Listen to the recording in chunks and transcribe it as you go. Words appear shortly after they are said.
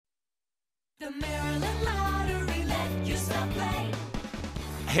The Maryland Lottery, let yourself play.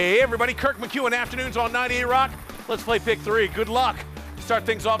 Hey everybody, Kirk McEwen Afternoons on 98 Rock. Let's play pick three. Good luck. Start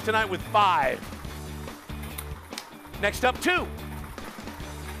things off tonight with 5. Next up, 2.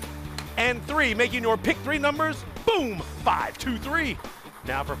 And 3, making your pick 3 numbers. Boom! 5, 2, 3.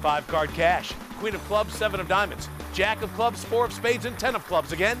 Now for 5-card cash. Queen of clubs, 7 of diamonds. Jack of clubs, 4 of spades, and 10 of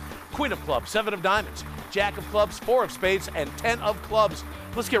clubs again. Queen of clubs, 7 of diamonds. Jack of clubs, 4 of spades, and 10 of clubs.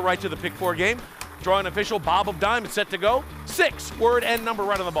 Let's get right to the pick 4 game. Drawing official, Bob of diamonds set to go. 6, word and number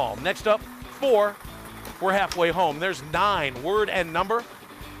right on the ball. Next up, 4. We're halfway home. There's 9, word and number.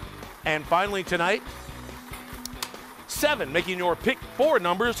 And finally tonight, 7, making your pick 4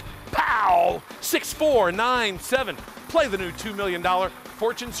 numbers. Pow! 6, 4, 9, 7. Play the new $2 million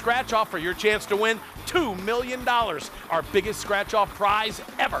Fortune Scratch Off for your chance to win $2 million. Our biggest scratch off prize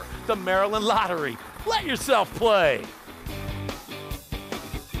ever, the Maryland Lottery. Let yourself play.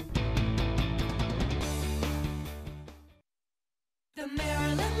 The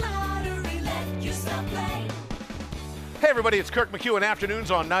Maryland Lottery, let yourself play. Hey everybody, it's Kirk McEwen Afternoons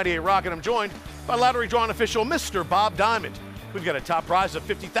on 98 Rock, and I'm joined by lottery drawing official Mr. Bob Diamond. We've got a top prize of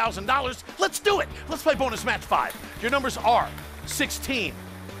 $50,000. Let's do it. Let's play bonus match 5. Your numbers are 16,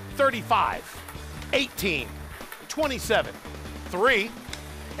 35, 18, 27, 3,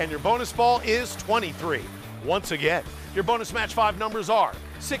 and your bonus ball is 23. Once again, your bonus match 5 numbers are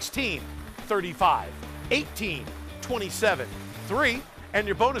 16, 35, 18, 27, 3, and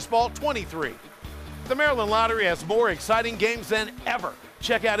your bonus ball 23. The Maryland Lottery has more exciting games than ever.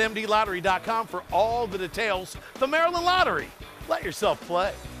 Check out mdlottery.com for all the details. The Maryland Lottery. Let yourself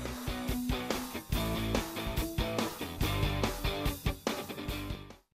play.